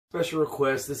Special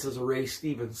request, this is a Ray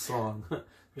Stevens song.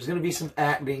 There's going to be some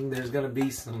acting, there's going to be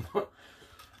some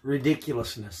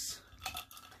ridiculousness.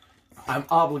 I'm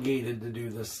obligated to do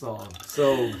this song.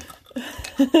 So,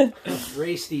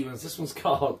 Ray Stevens, this one's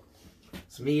called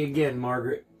It's Me Again,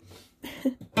 Margaret. Well,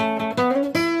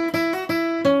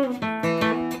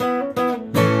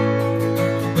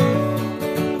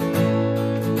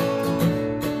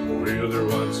 there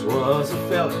once was a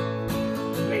fella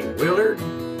named Willard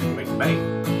McMahon.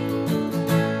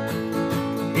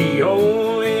 He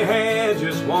only had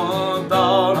just one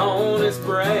thought on his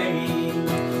brain.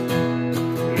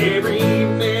 Every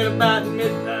evening about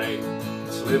midnight,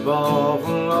 slip off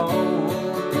alone.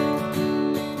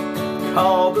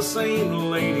 Call the same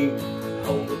lady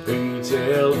on the big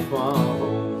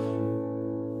telephone.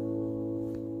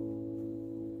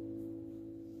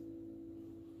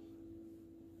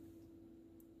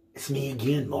 It's me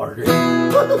again, Margaret.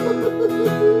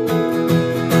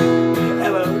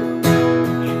 Hello.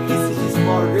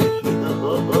 Margaret,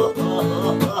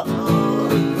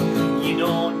 you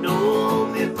don't know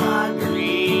me,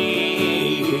 Margaret,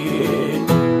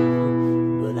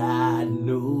 but I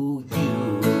know you.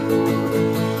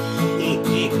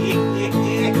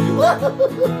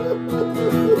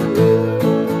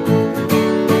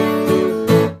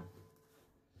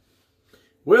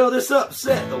 Well, this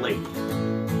upset the lady,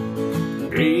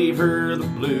 gave her the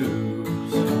blues.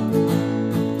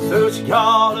 So she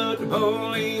called up the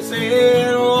police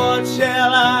and what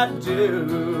shall I do?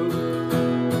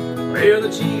 Well, the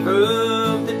chief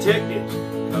of detectives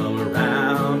come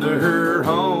around to her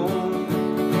home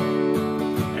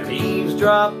and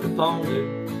eavesdropped upon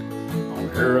it on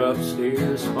her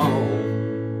upstairs phone.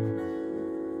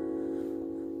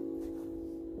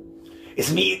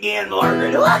 It's me again,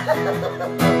 Margaret.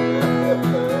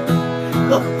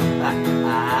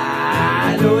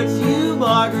 I know it's you,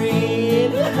 Margaret.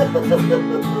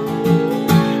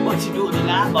 What you doing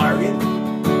tonight, Margaret?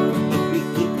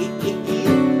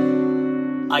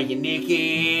 Are you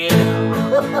naked?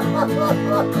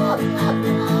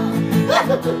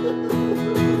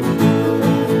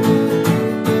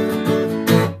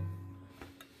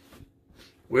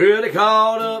 Well, they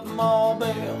called up Ma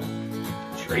Bell,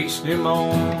 traced him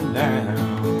on down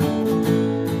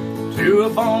to a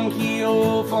funky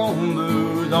old phone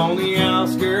booth on the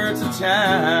outskirts of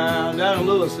town, down in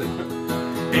Lewiston.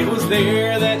 It was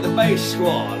there that the bass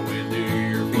squad with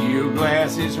their field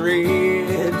glasses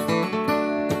red,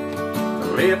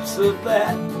 the lips of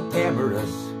that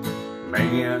amorous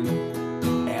man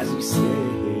as he said,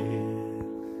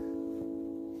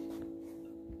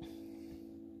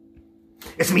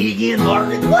 it's me again,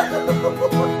 Margaret.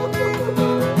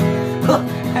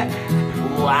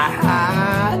 Why,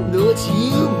 I know it's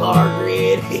you,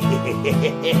 Margaret.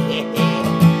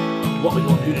 What we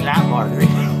gonna do tonight, Margaret?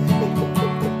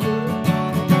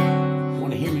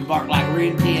 Wanna hear me bark like a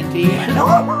red TNT?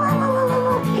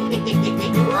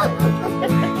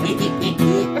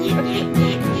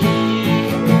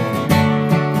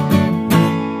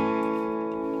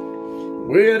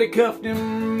 Well, they cuffed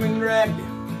him and dragged him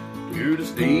to the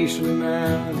station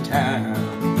downtown.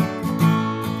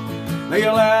 They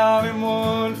allowed him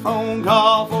one phone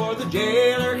call for the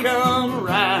jailer come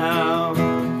around.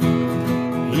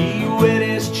 He wet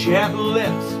his chapped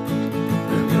lips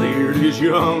and cleared his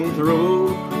young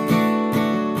throat,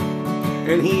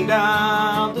 and he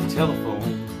dialed the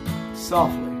telephone.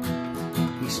 Softly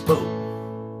he spoke.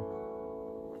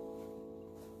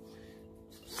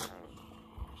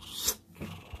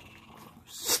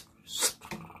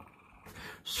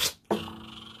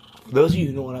 For those of you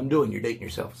who know what I'm doing, you're dating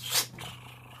yourself.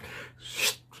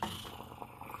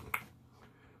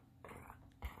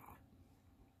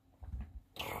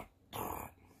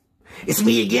 It's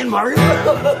me again, Margaret.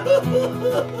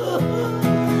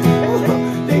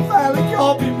 They finally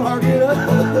called me, Margaret.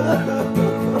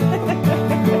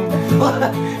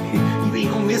 You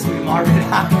ain't gonna miss me, Margaret.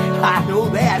 I know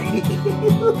that.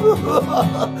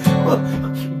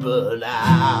 But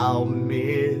I'll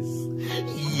miss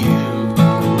you.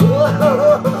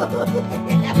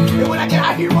 And when I get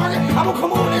out here, Margaret, I'm gonna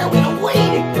come over there with a weed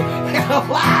and a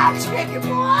wild chicken,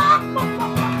 boy.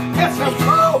 That's a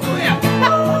program.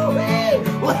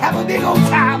 We'll have a big old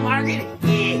time, Margaret.